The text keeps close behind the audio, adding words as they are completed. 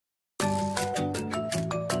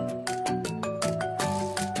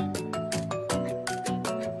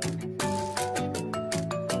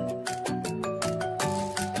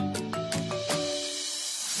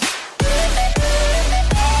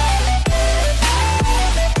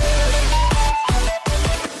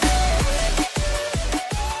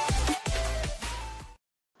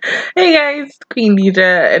Hey guys, it's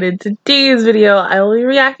Queendija, and in today's video, I will be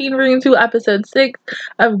reacting to episode 6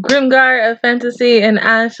 of Grimgar, a fantasy and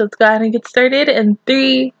Ash. Let's go ahead and get started in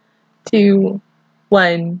 3, 2,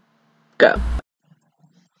 1, go.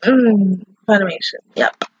 Animation.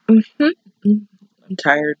 Yep. I'm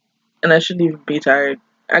tired, and I shouldn't even be tired.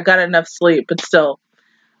 I got enough sleep, but still,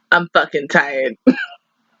 I'm fucking tired.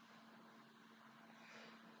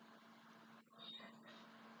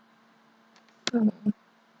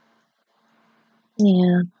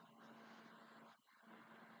 Yeah.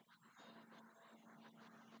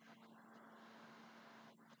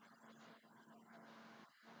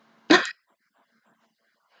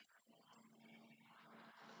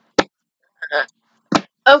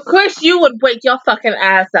 Of course you would wake your fucking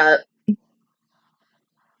ass up.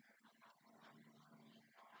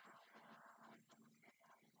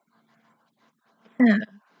 Yeah.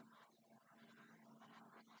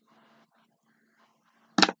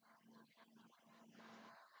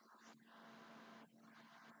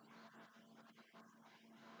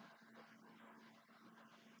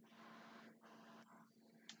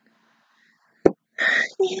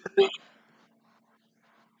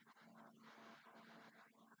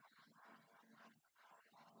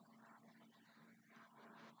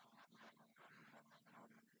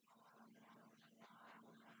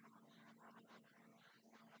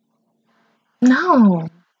 No.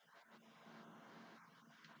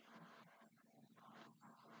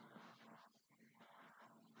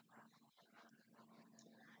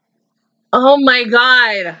 Oh my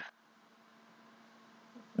god.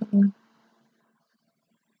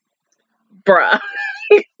 Bruh.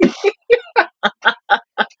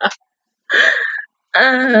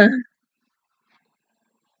 uh,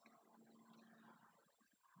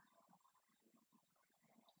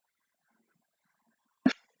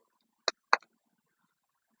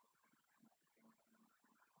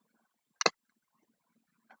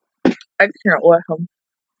 I can't with him.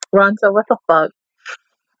 Ronto, what the fuck?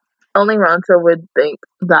 Only Ronto would think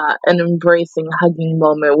that an embracing, hugging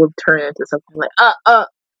moment would turn into something like,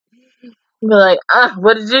 be like,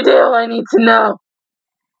 what did you do? I need to know.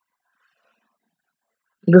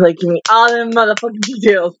 Be like, give me all them motherfucking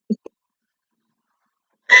details.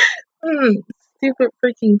 Stupid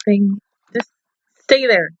freaking thing. Just stay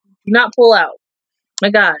there. Do not pull out. My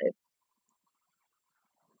god.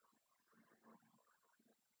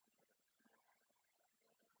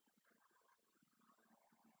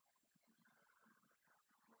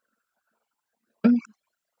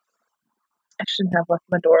 I shouldn't have left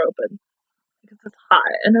my door open because it's hot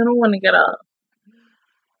and I don't want to get up.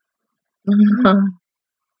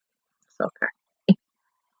 It's okay.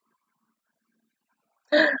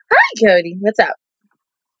 Hi, Cody. What's up?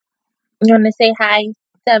 You want to say hi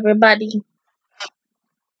to everybody?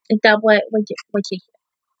 Is that what you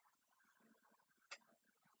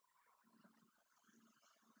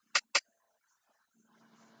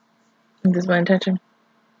This is my intention.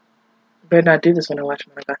 Better not do this when I watch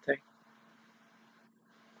Monogatari.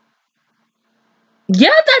 Yeah,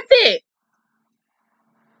 that's it.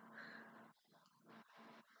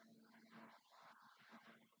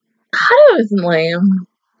 How was lame.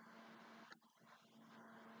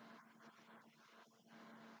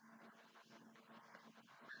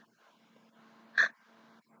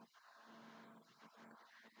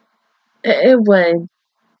 It would,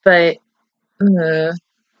 but no,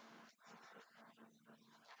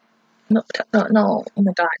 no. Oh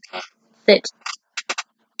my god, sit.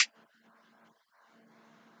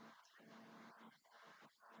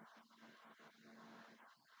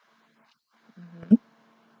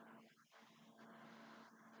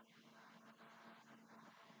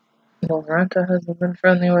 Well, Ronto hasn't been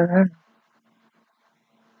friendly with her.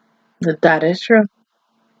 That is true.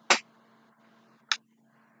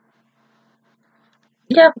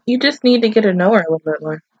 Yeah, you just need to get to know her a little bit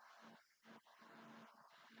more.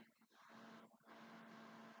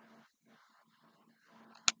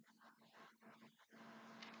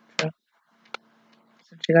 True.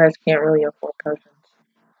 Since you guys can't really afford potions.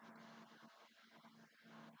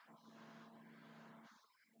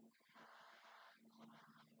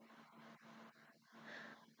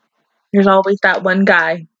 There's always that one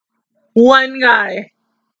guy. One guy.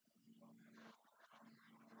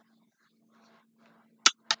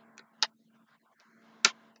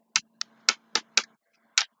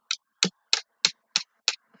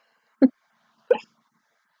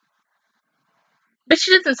 But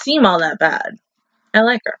she doesn't seem all that bad. I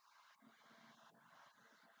like her.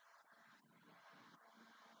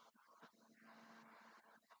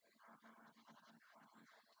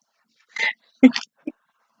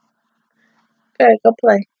 Okay, go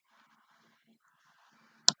play.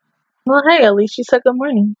 Well, hey, at least she said good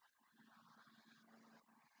morning.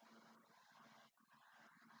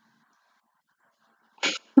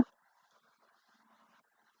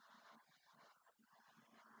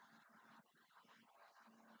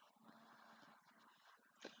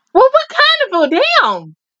 Well, what kind of a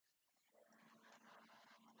damn?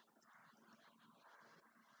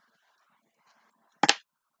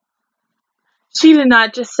 She did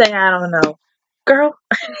not just say, I don't know. Girl.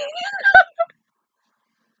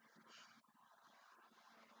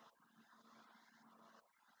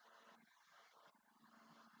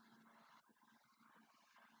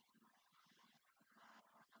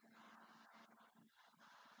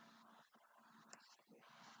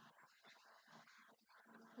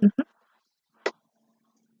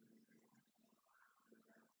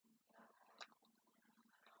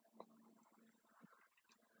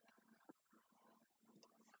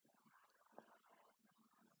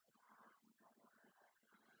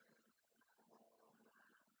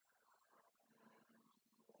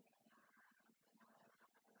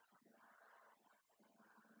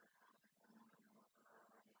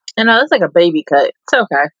 I know, it's like a baby cut. It's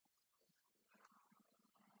okay.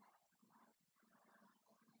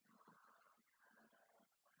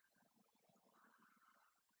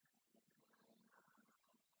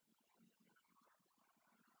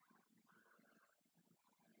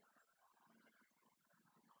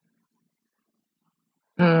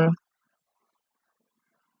 Mm.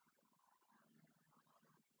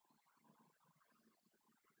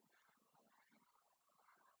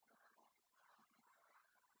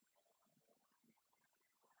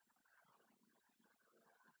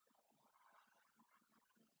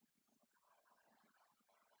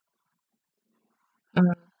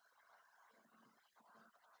 Mm.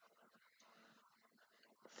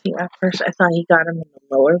 See, at first I thought he got him in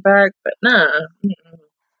the lower back, but nah. Mm-mm.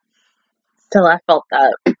 Till I felt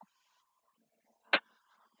that.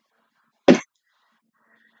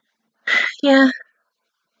 Yeah.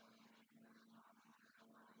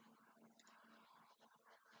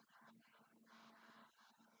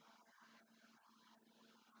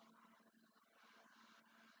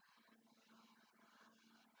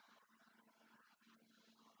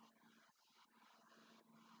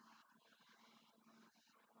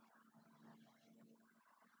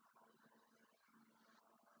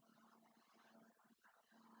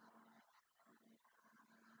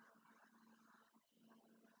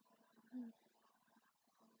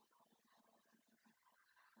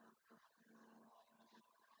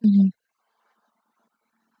 Mm-hmm.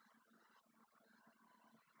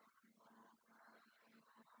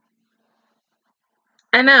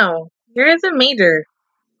 I know. Yours a major.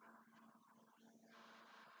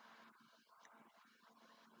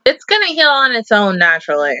 It's gonna heal on its own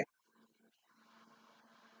naturally.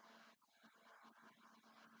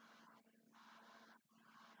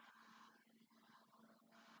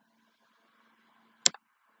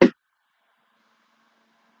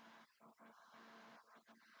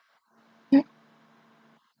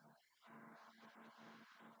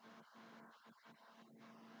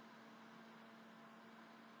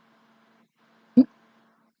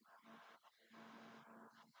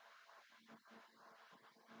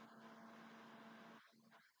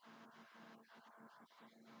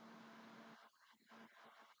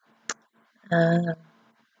 Uh,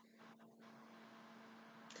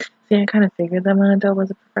 See, I kind of figured that Monadel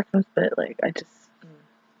was a perfectionist, but like, I just.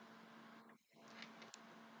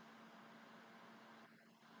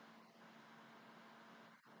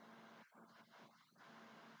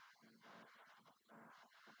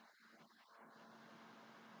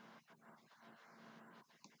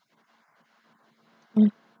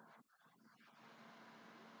 Mm.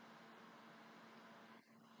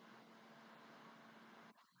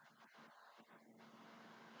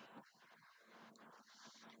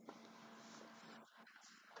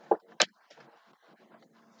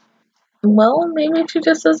 Well, maybe she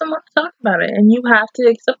just doesn't want to talk about it, and you have to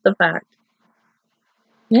accept the fact.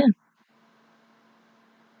 Yeah.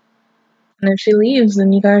 And if she leaves,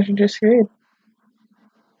 then you guys are just screwed.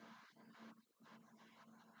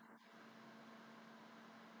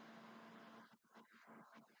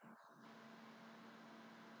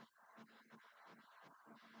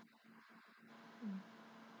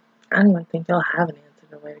 I don't even think you'll have an answer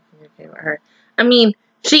to way to communicate with her. I mean,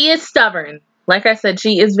 she is stubborn. Like I said,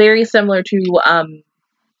 she is very similar to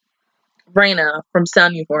Raina from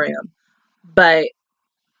Sound Euphorium, but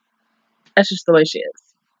that's just the way she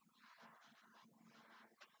is.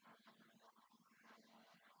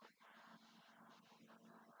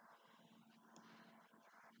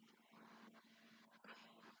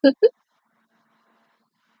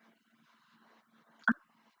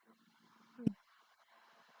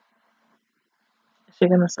 She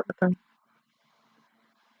gonna sit with them?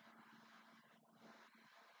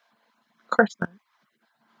 Of course not.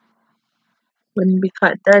 Wouldn't be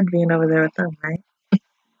caught dead being over there with them, right?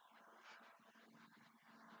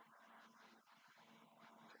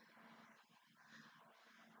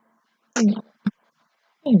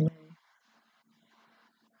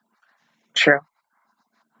 True.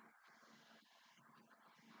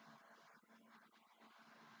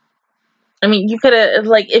 I mean, you could have,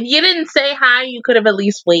 like, if you didn't say hi, you could have at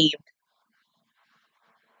least waved.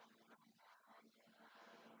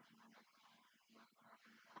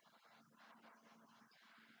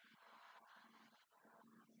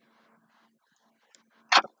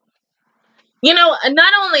 You know,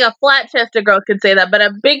 not only a flat-chested girl could say that, but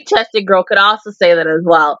a big-chested girl could also say that as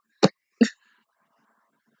well.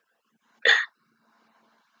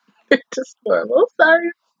 Just normal size.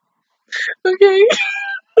 Okay.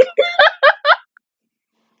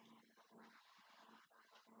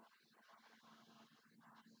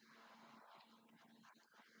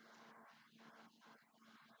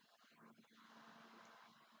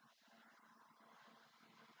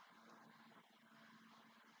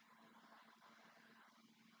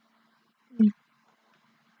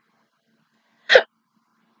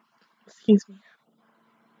 Excuse me.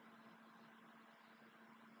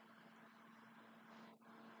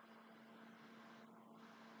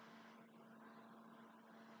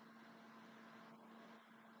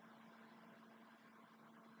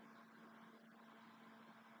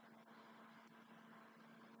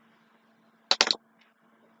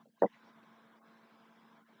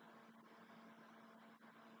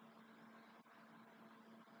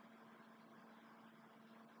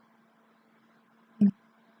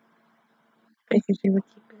 Because you would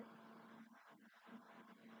keep it.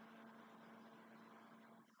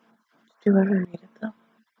 Did you ever read it, though?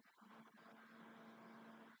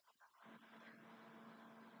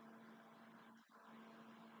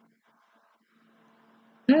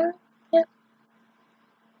 Yeah.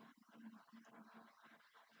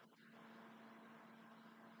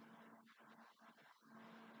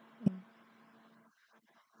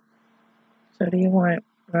 So do you want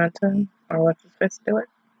Ronson or what's his face to do it?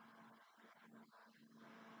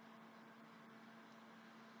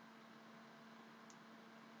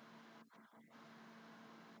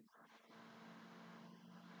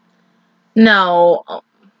 No.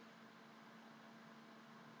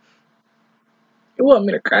 You want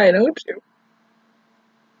me to cry, don't you?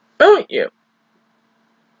 Don't you?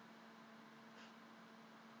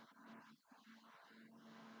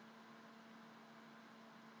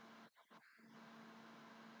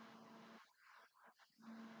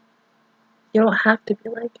 You don't have to be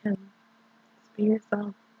like him. Just be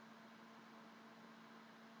yourself.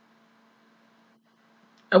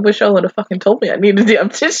 I wish I would have fucking told me I needed damn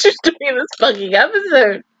tissues to be in this fucking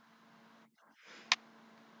episode.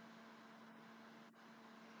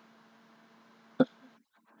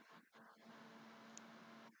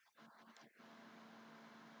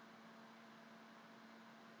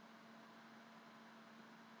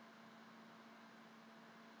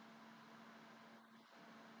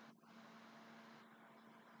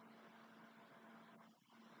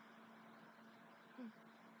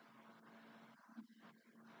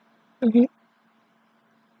 Mm-hmm.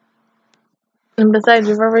 And besides,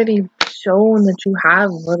 you've already shown that you have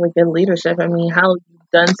really good leadership. I mean, how you've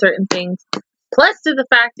done certain things. Plus, to the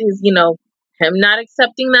fact is, you know, him not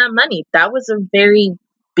accepting that money. That was a very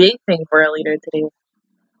big thing for a leader to do.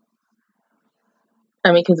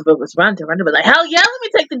 I mean, because if it was Ronda would be like, hell yeah, let me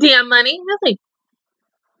take the damn money. Really?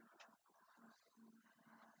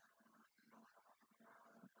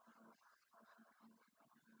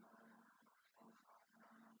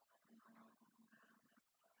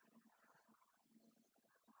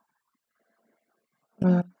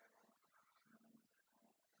 Mm.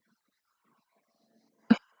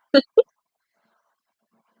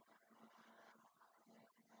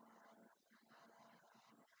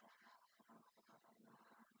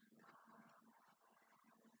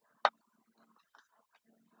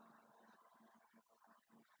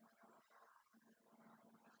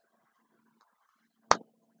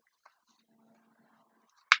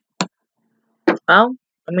 Well,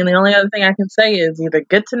 I mean, the only other thing I can say is either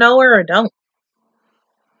get to know her or don't.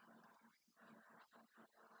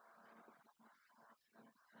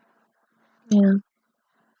 Yeah.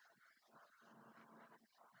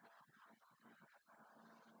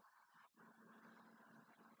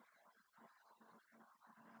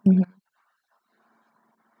 Mhm.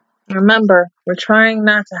 Remember, we're trying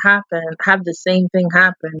not to have the same thing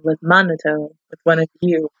happen with Monotone, with one of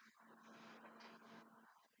you.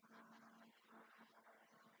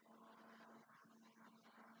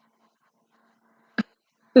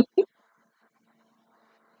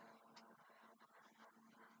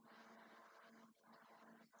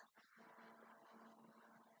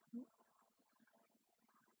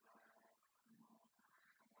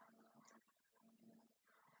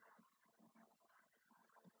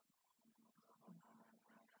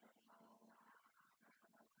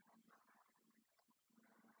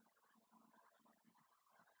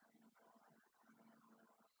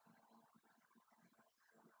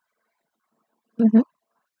 Mhm.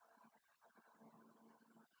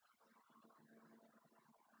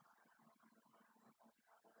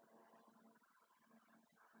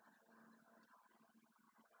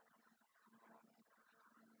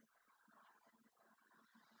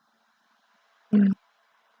 Mm.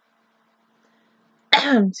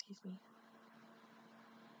 Excuse me.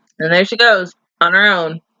 And there she goes on her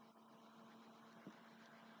own.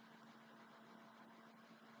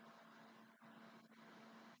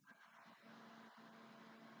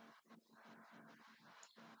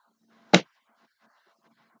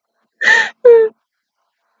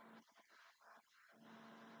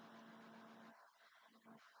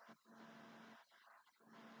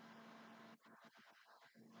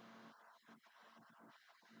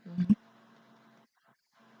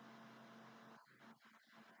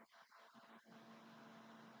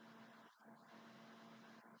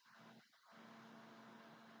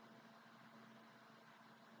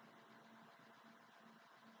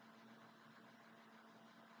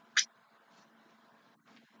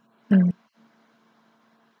 Mm.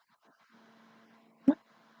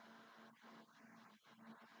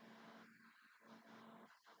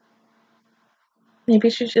 Maybe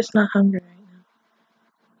she's just not hungry right now.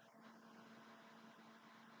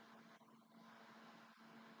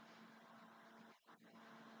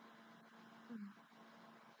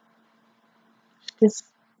 Just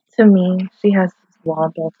to me, she has this wall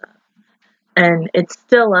built up, and it's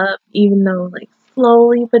still up, even though like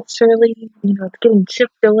slowly but surely, it's getting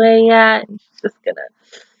chipped away at, and she's just gonna.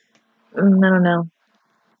 I don't know.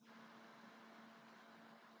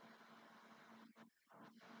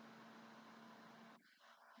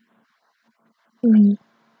 Mm.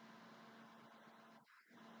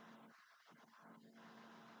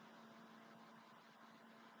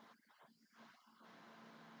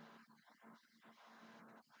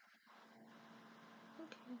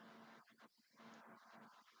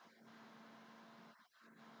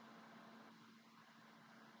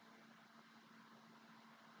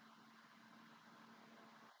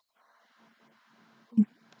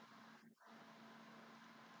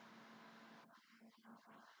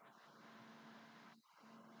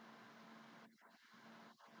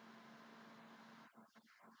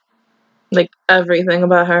 Like everything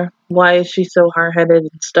about her. Why is she so hard headed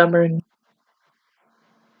and stubborn?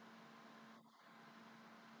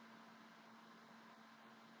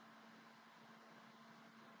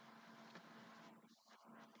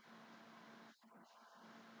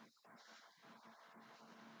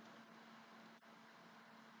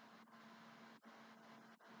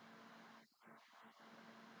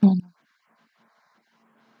 Mm.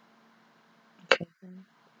 Okay, then.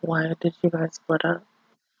 Why did you guys split up?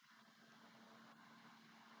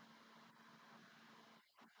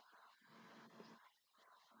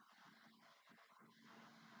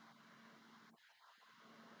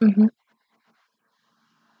 Hmm.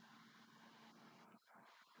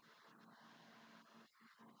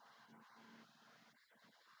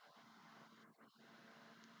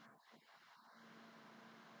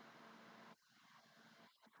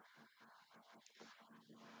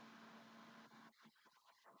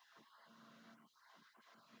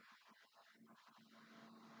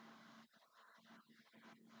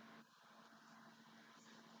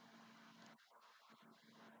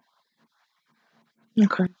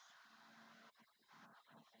 Okay.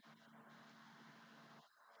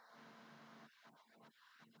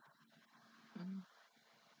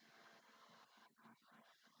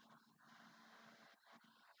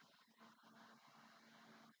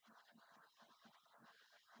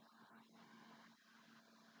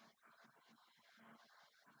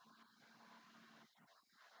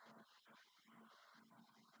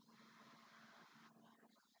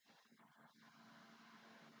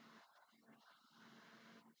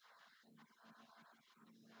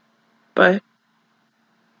 But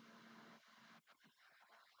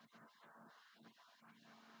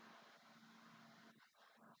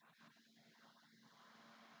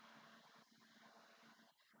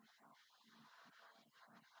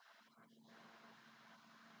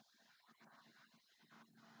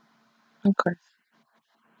okay.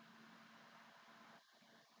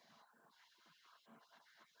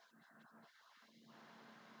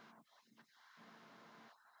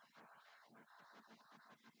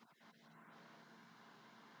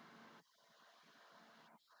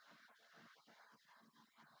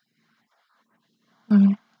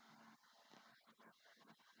 Mm.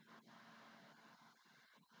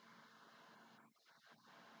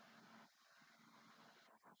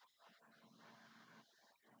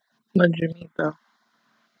 What do you mean, though?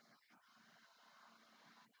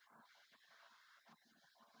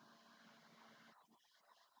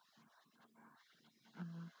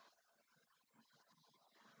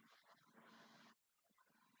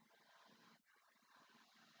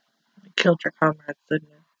 You killed your comrades, didn't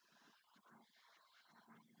you?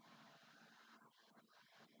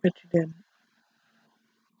 But you didn't.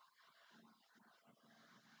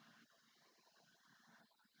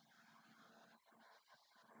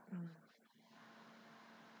 Mm.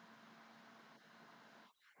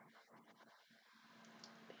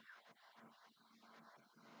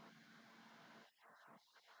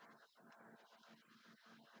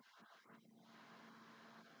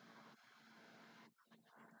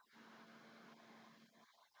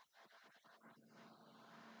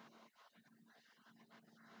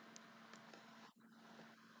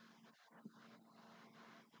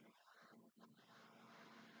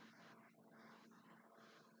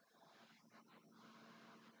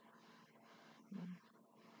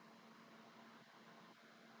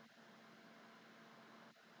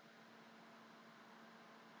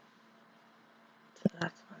 So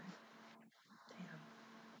that's fine. Damn.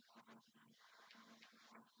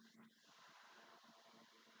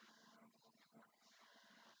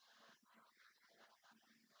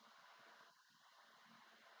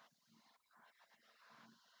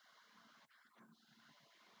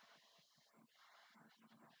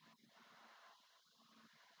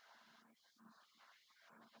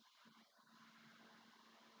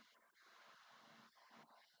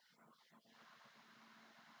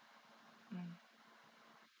 Mm.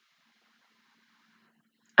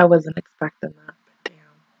 I wasn't expecting that, but damn.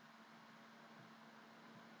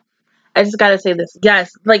 I just gotta say this.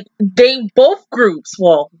 Yes, like they both groups,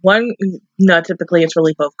 well, one, no, typically it's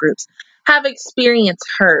really both groups, have experienced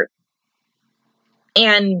hurt.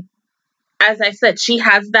 And as I said, she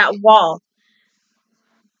has that wall.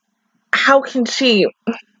 How can she?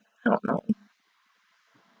 I don't know.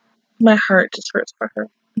 My heart just hurts for her.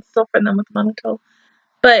 I'm still for them with Monaco.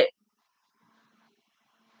 But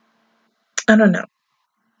I don't know.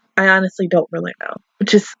 I honestly don't really know.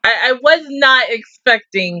 Just, I was not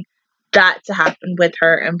expecting that to happen with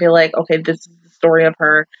her and be like, okay, this is the story of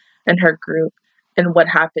her and her group and what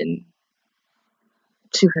happened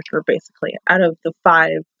to her group, basically. Out of the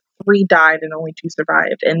five, three died and only two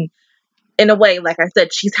survived. And in a way, like I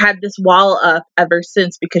said, she's had this wall up ever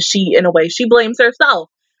since because she, in a way, she blames herself.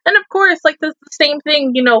 And of course, like the same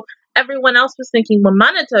thing, everyone else was thinking when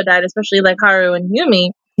Minato died, especially like Haru and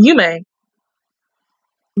Yume,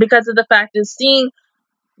 because of the fact of seeing,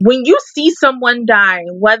 when you see someone die,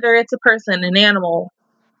 whether it's a person, an animal,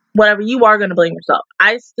 whatever, you are going to blame yourself.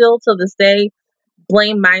 I still, to this day,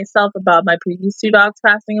 blame myself about my previous two dogs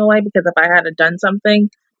passing away because if I had done something,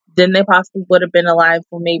 then they possibly would have been alive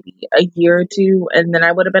for maybe a year or two, and then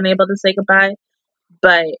I would have been able to say goodbye.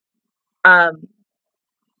 But um,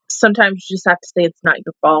 sometimes you just have to say it's not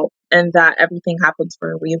your fault and that everything happens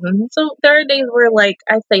for a reason. So there are days where, like,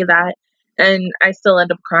 I say that and I still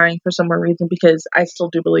end up crying for some more reason because I still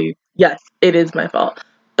do believe, yes, it is my fault.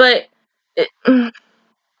 But I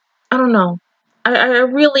don't know. I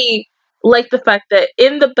really like the fact that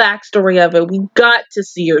in the backstory of it, we got to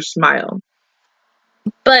see her smile.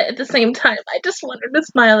 But at the same time, I just want her to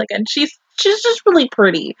smile again. She's just really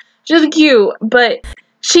pretty. She's cute, but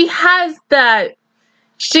she has that.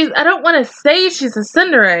 I don't want to say she's a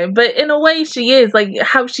Cinderella, but in a way she is, like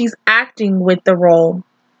how she's acting with the role.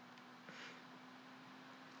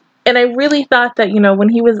 And I really thought that,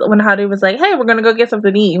 when Haru was like, "Hey, we're gonna go get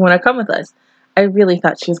something to eat. You want to come with us?" I really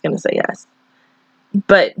thought she was gonna say yes.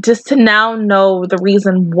 But just to now know the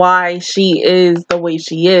reason why she is the way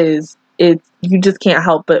she is, you just can't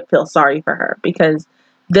help but feel sorry for her because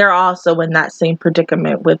they're also in that same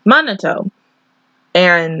predicament with Minato.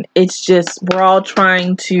 And it's just, we're all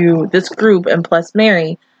trying to, this group and plus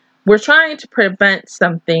Mary, we're trying to prevent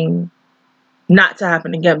something not to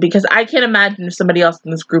happen again. Because I can't imagine if somebody else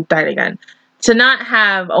in this group died again. To not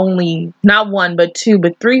have only, not one, but two,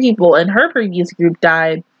 but three people in her previous group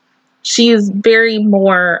died, she is very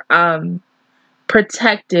more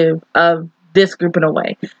protective of this group in a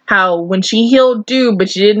way. How when she healed Do, but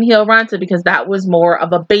she didn't heal Ranta because that was more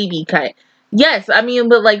of a baby cut. Yes, I mean,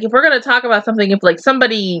 but like if we're gonna talk about something, if like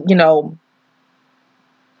somebody,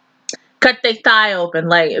 cut their thigh open,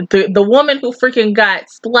 like the woman who freaking got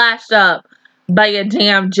splashed up by a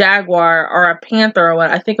damn jaguar or a panther or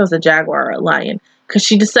what, I think it was a jaguar or a lion, because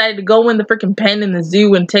she decided to go in the freaking pen in the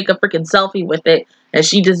zoo and take a freaking selfie with it. and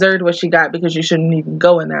she deserved what she got because you shouldn't even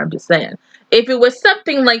go in there. I'm just saying. If it was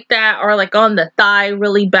something like that, or like on the thigh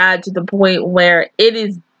really bad to the point where it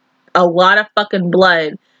is a lot of fucking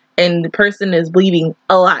blood and the person is bleeding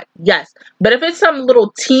a lot, yes. But if it's some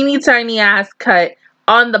little teeny tiny ass cut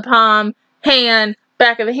on the palm, hand,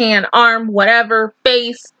 back of the hand, arm, whatever,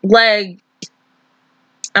 face, leg,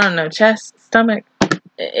 I don't know, chest, stomach,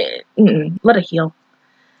 let it heal.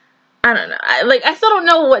 I don't know. I still don't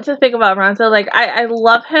know what to think about Ronto. Like, I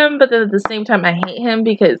love him, but then at the same time, I hate him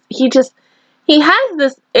because he has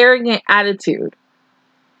this arrogant attitude.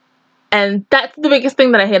 And that's the biggest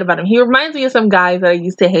thing that I hate about him. He reminds me of some guys that I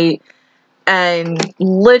used to hate and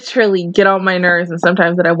literally get on my nerves, and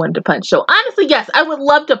sometimes that I wanted to punch. So honestly, yes, I would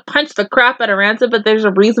love to punch the crap out of Ronto, but there's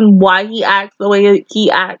a reason why he acts the way he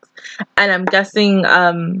acts. And I'm guessing,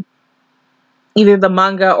 either the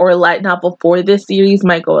manga or light novel for this series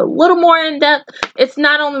might go a little more in depth. It's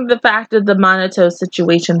not only the fact of the Minato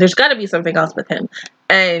situation. There's got to be something else with him.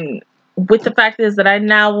 And with the fact is that I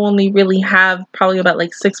now only really have probably about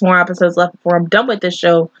like 6 more episodes left before I'm done with this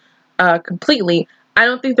show completely. I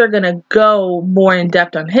don't think they're going to go more in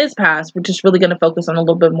depth on his past. We're just really going to focus on a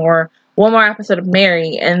little bit more. One more episode of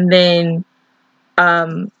Mary, and then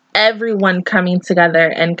everyone coming together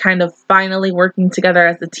and kind of finally working together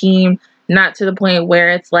as a team. Not to the point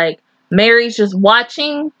where it's like Mary's just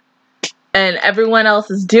watching and everyone else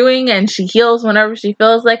is doing and she heals whenever she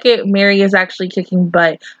feels like it. Mary is actually kicking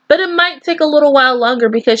butt. But it might take a little while longer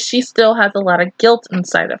because she still has a lot of guilt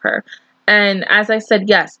inside of her. And as I said,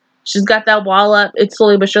 yes, she's got that wall up. It's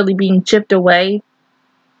slowly but surely being chipped away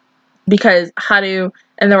because Haru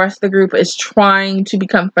and the rest of the group is trying to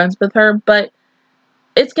become friends with her. But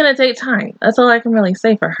it's going to take time. That's all I can really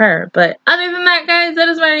say for her. But other than that, guys, that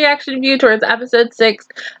is my reaction review towards episode 6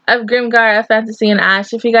 of Grimgar, A Fantasy in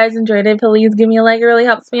Ash. If you guys enjoyed it, please give me a like. It really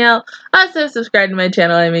helps me out. Also, subscribe to my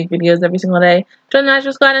channel. I make videos every single day. Join the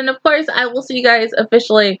Astro Squad. And, of course, I will see you guys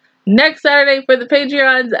officially next Saturday for the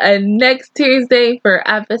Patreons and next Tuesday for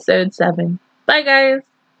episode 7. Bye, guys.